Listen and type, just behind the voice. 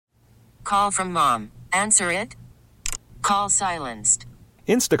Call from mom. Answer it. Call silenced.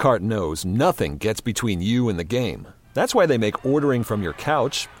 Instacart knows nothing gets between you and the game. That's why they make ordering from your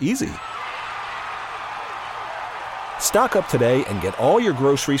couch easy. Stock up today and get all your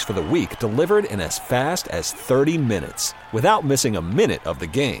groceries for the week delivered in as fast as 30 minutes without missing a minute of the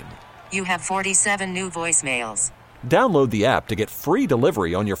game. You have 47 new voicemails. Download the app to get free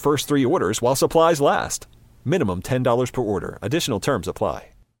delivery on your first 3 orders while supplies last. Minimum $10 per order. Additional terms apply.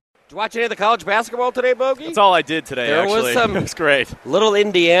 Did you watch any of the college basketball today, Bogey? That's all I did today, There actually. was some it was great. Little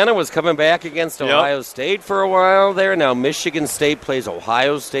Indiana was coming back against Ohio State for a while there. Now Michigan State plays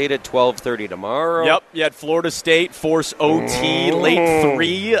Ohio State at 12:30 tomorrow. Yep, you had Florida State force OT late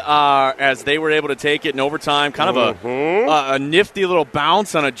 3 as they were able to take it in overtime. Kind of a nifty little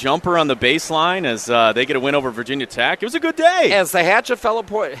bounce on a jumper on the baseline as they get a win over Virginia Tech. It was a good day. As the Hatchet Fella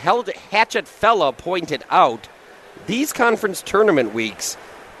pointed out, these conference tournament weeks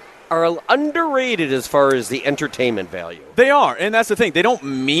are underrated as far as the entertainment value. They are, and that's the thing. They don't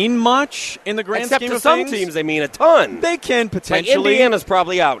mean much in the grand Except scheme to of some things. teams, they mean a ton. They can Like potentially. Indiana's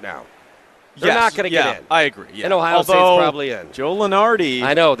probably out now. They're not going to get in. I agree. Yeah. And Ohio State's probably in. Joe Lunardi.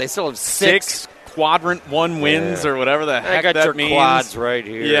 I know. They still have six quadrant 1 wins or whatever the heck I got that your means. quads right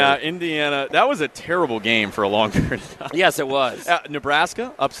here. Yeah, Indiana. That was a terrible game for a long period of time. Yes, it was.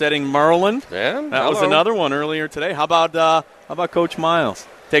 Nebraska upsetting Maryland. Yeah, that was another one earlier today. How about Coach Miles?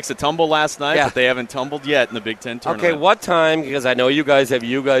 Takes a tumble last night, but they haven't tumbled yet in the Big Ten tournament. Okay, what time? Because I know you guys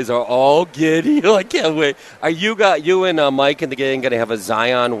are all giddy. I can't wait. Are you and Mike and the gang going to have a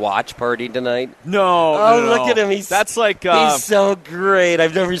Zion watch party tonight? No. Oh, no. look at him. He's so great.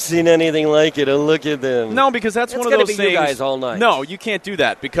 I've never seen anything like it. Oh, look at them. No, because that's one of those things. You guys all night. No, you can't do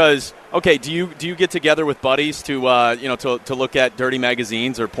that because do you get together with buddies to look at dirty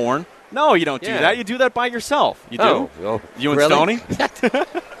magazines or porn? No, you don't do that. You do that by yourself. You do? Well, you and really? Stoney?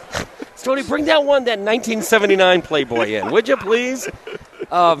 Stoney, bring that 1979 Playboy in, would you please?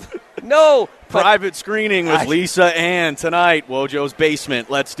 No. Private screening with Lisa Ann tonight. Wojo's basement.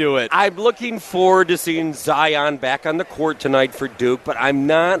 Let's do it. I'm looking forward to seeing Zion back on the court tonight for Duke, but I'm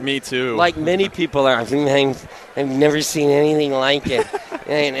not. Me too. Like many people are. I've never seen anything like it.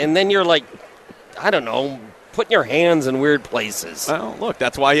 and then you're like, I don't know, putting your hands in weird places. Well, look,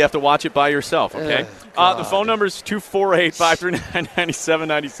 that's why you have to watch it by yourself, okay? The phone number is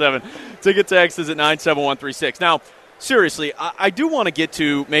 248-539-9797. Ticket text is at 97136. Now, seriously, I do want to get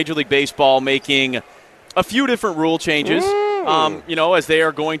to Major League Baseball making a few different rule changes, as they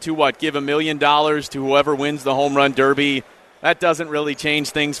are going to, give $1 million to whoever wins the home run derby. That doesn't really change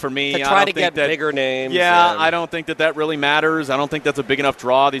things for me. To try to get bigger names. Yeah, I don't think that really matters. I don't think that's a big enough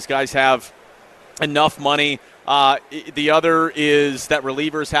draw. These guys have enough money. The other is that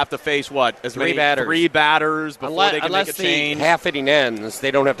relievers have to face three batters. 3 batters before they can make a change. Unless the half inning ends,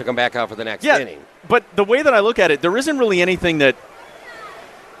 they don't have to come back out for the next inning. But the way that I look at it, there isn't really anything that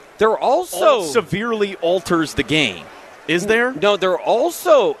they're also severely alters the game. Is there? No, they're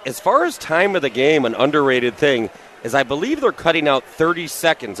also, as far as time of the game, an underrated thing is I believe they're cutting out 30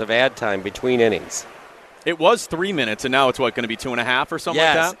 seconds of ad time between innings. It was 3 minutes, and now it's going to be 2.5 or something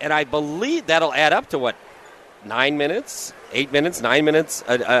like that? Yes, and I believe that'll add up to 9 minutes, 8 minutes, 9 minutes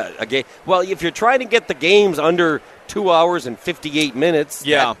a game. Well, if you're trying to get the games under 2 hours and 58 minutes,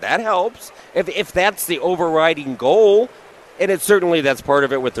 that helps. If that's the overriding goal, and that's part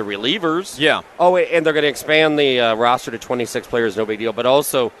of it with the relievers. Yeah. Oh, and they're going to expand the roster to 26 players, no big deal. But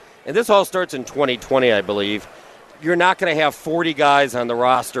also, and this all starts in 2020, I believe, you're not going to have 40 guys on the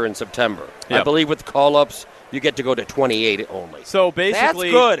roster in September. Yep. I believe with call-ups, you get to go to 28 only. So basically,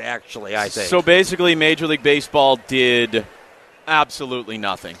 that's good, actually, I think. So basically, Major League Baseball did absolutely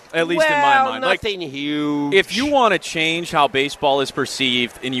nothing, at least in my mind. Nothing huge. If you want to change how baseball is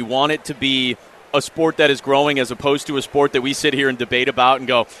perceived and you want it to be a sport that is growing as opposed to a sport that we sit here and debate about and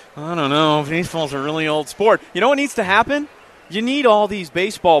go, I don't know, baseball's a really old sport. You know what needs to happen? You need all these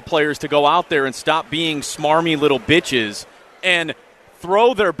baseball players to go out there and stop being smarmy little bitches and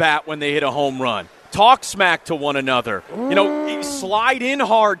throw their bat when they hit a home run. Talk smack to one another. Slide in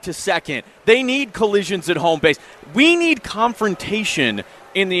hard to second. They need collisions at home base. We need confrontation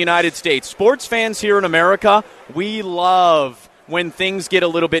in the United States. Sports fans here in America, we love when things get a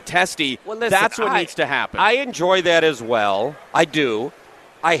little bit testy. Well, listen, that's what needs to happen. I enjoy that as well. I do.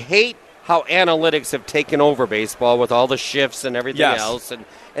 I hate how analytics have taken over baseball with all the shifts and everything else. And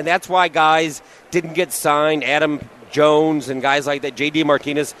that's why guys didn't get signed. Adam Jones and guys like that. J.D.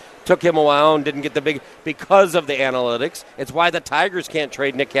 Martinez took him a while and didn't get the big because of the analytics. It's why the Tigers can't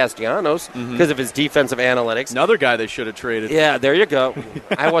trade Nick Castellanos because of his defensive analytics. Another guy they should have traded. Yeah, there you go.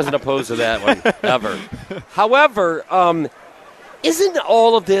 I wasn't opposed to that one ever. However, isn't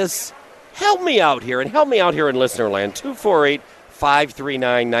all of this help me out here, and help me out here in listener land.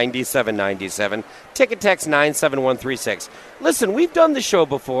 248-539-9797. Ticket text 97136. Listen, we've done the show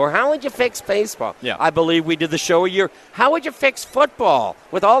before. How would you fix baseball? Yeah. I believe we did the show a year. How would you fix football?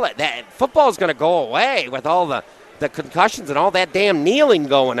 With all that football's going to go away with all the concussions and all that damn kneeling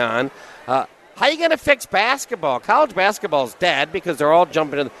going on. How are you going to fix basketball? College basketball's dead because they're all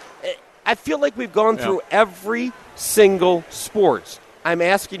jumping in. I feel like we've gone through every single sport. I'm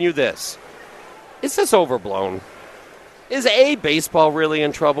asking you this. Is this overblown? Is baseball really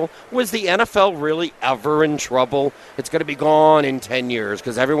in trouble? Was the NFL really ever in trouble? It's going to be gone in 10 years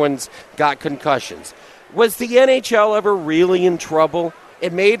because everyone's got concussions. Was the NHL ever really in trouble?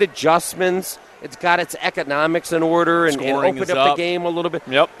 It made adjustments. It's got its economics in order and opened up the game a little bit.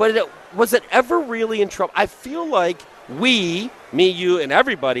 Yep. But was it ever really in trouble? I feel like we, me, you, and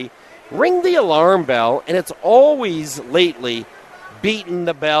everybody, ring the alarm bell, and it's always lately beaten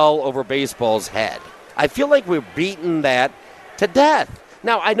the bell over baseball's head. I feel like we're beating that to death.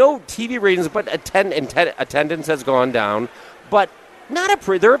 Now, I know TV ratings, but attendance has gone down, but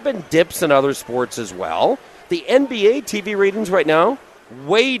there have been dips in other sports as well. The NBA TV ratings right now,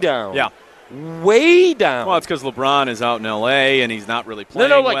 way down. Yeah. Way down. Well, it's because LeBron is out in L.A. and he's not really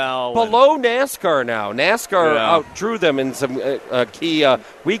playing well. Below NASCAR now. NASCAR outdrew them in some key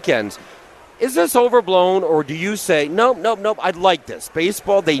weekends. Is this overblown, or do you say, nope, I'd like this.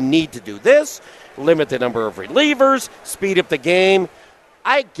 Baseball, they need to do this, limit the number of relievers, speed up the game.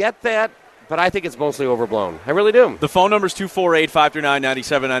 I get that, but I think it's mostly overblown. I really do. The phone number is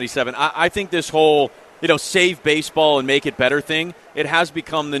 248-539-9797. I think this whole, save baseball and make it better thing, it has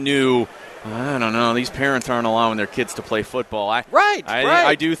become the new, I don't know, these parents aren't allowing their kids to play football.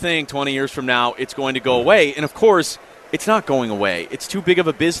 I do think 20 years from now it's going to go away. And, of course, it's not going away. It's too big of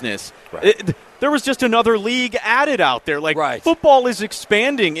a business. Right. There was just another league added out there. Football is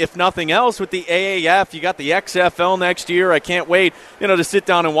expanding, if nothing else, with the AAF. You got the XFL next year. I can't wait, to sit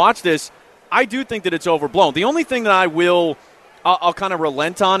down and watch this. I do think that it's overblown. The only thing that I'll kind of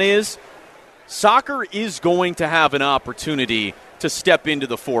relent on is soccer is going to have an opportunity to step into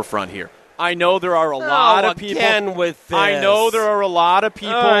the forefront here. I know there are a lot of people. I know there are a lot of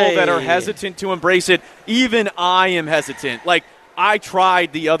people that are hesitant to embrace it. Even I am hesitant. I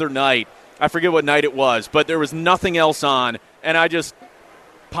tried the other night. I forget what night it was, but there was nothing else on, and I just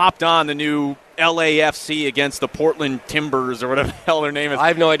popped on the new LAFC against the Portland Timbers or whatever the hell their name is. I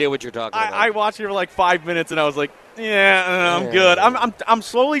have no idea what you're talking about. I watched it for 5 minutes, and I was like, I'm good. I'm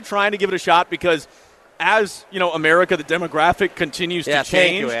slowly trying to give it a shot because as America, the demographic continues to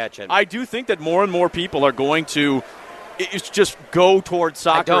change. Thank you, I do think that more and more people are going to just go towards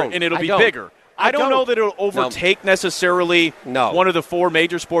soccer, and it'll be bigger. I don't know that it'll overtake necessarily one of the four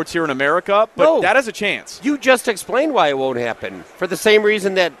major sports here in America, but that has a chance. You just explained why it won't happen. For the same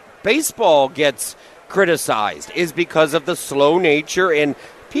reason that baseball gets criticized is because of the slow nature, and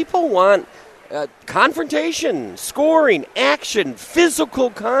people want confrontation, scoring, action, physical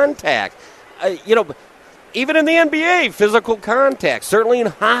contact. Even in the NBA, physical contact. Certainly in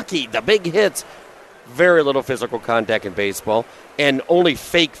hockey, the big hits. Very little physical contact in baseball, and only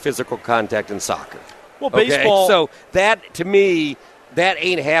fake physical contact in soccer. Well, baseball. So that, to me, that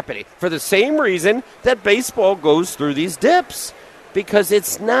ain't happening. For the same reason that baseball goes through these dips, because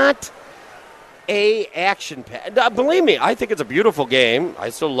it's not a action pack. Believe me, I think it's a beautiful game. I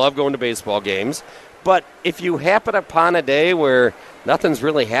still love going to baseball games. But if you happen upon a day where nothing's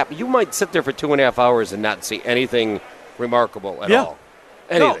really happening, you might sit there for 2.5 hours and not see anything remarkable at all.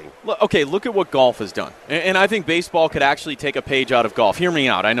 Anything. No. Okay, look at what golf has done. And I think baseball could actually take a page out of golf. Hear me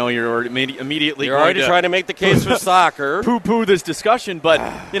out. I know you're immediately You're already trying to make the case for soccer. Poo-poo this discussion, but,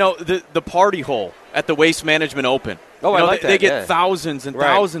 the party hole at the Waste Management Open. Oh, I like that. They get thousands and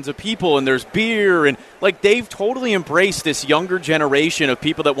thousands of people, and there's beer. And, they've totally embraced this younger generation of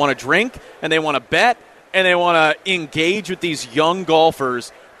people that want to drink, and they want to bet, and they want to engage with these young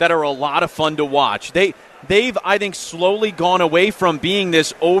golfers that are a lot of fun to watch. They've, I think, slowly gone away from being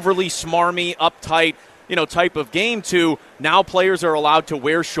this overly smarmy, uptight, type of game to now players are allowed to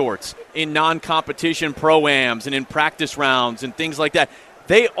wear shorts in non-competition pro-ams and in practice rounds and things like that.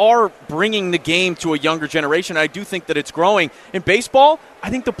 They are bringing the game to a younger generation. I do think that it's growing. In baseball, I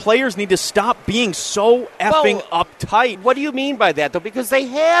think the players need to stop being so effing uptight. What do you mean by that, though? Because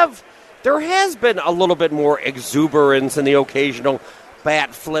there has been a little bit more exuberance in the occasional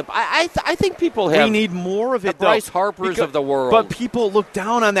bat flip. I think people have. We need more of it, the Bryce Harpers of the world. But people look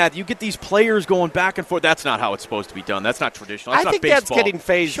down on that. You get these players going back and forth. That's not how it's supposed to be done. That's not traditional. That's I think not baseball. That's getting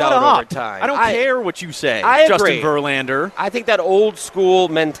phased Shut out up. over time. I don't care what you say, I Justin agree. Verlander. I think that old school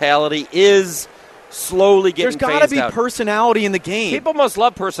mentality is slowly getting phased out. There's got to be personality in the game. People must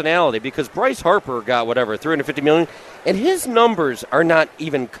love personality because Bryce Harper got $350 million, and his numbers are not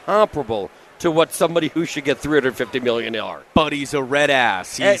even comparable to what somebody who should get $350 million are. But he's a red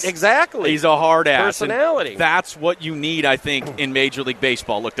ass. Exactly. He's a hard ass. Personality. And that's what you need, I think, in Major League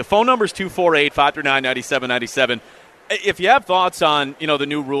Baseball. Look, the phone number is 248-539-9797. If you have thoughts on, the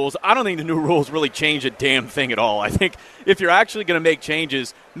new rules, I don't think the new rules really change a damn thing at all. I think if you're actually going to make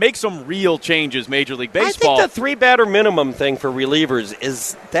changes, make some real changes, Major League Baseball. I think the 3-batter minimum thing for relievers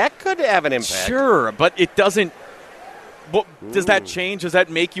that could have an impact. Sure, but it doesn't. Does that change? Does that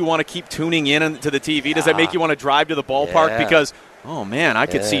make you want to keep tuning in to the TV? Does that make you want to drive to the ballpark? Because, oh, man, I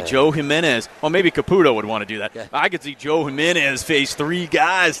could see Joe Jimenez. Well, maybe Caputo would want to do that. Yeah. I could see Joe Jimenez face 3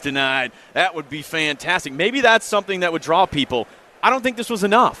 guys tonight. That would be fantastic. Maybe that's something that would draw people. I don't think this was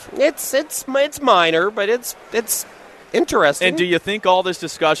enough. It's minor, but it's interesting. And do you think all this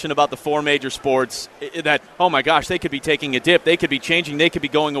discussion about the 4 major sports that, oh, my gosh, they could be taking a dip, they could be changing, they could be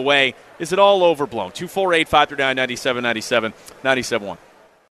going away, is it all overblown? 248-539-9797, 97.1.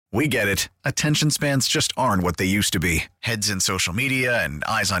 We get it. Attention spans just aren't what they used to be. Heads in social media and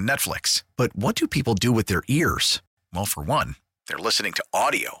eyes on Netflix. But what do people do with their ears? Well, for one, they're listening to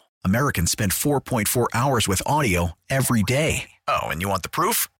audio. Americans spend 4.4 hours with audio every day. Oh, and you want the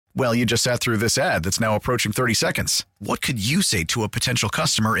proof? Well, you just sat through this ad that's now approaching 30 seconds. What could you say to a potential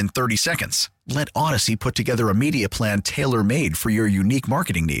customer in 30 seconds? Let Odyssey put together a media plan tailor-made for your unique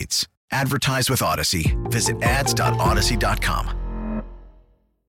marketing needs. Advertise with Odyssey. Visit ads.odyssey.com.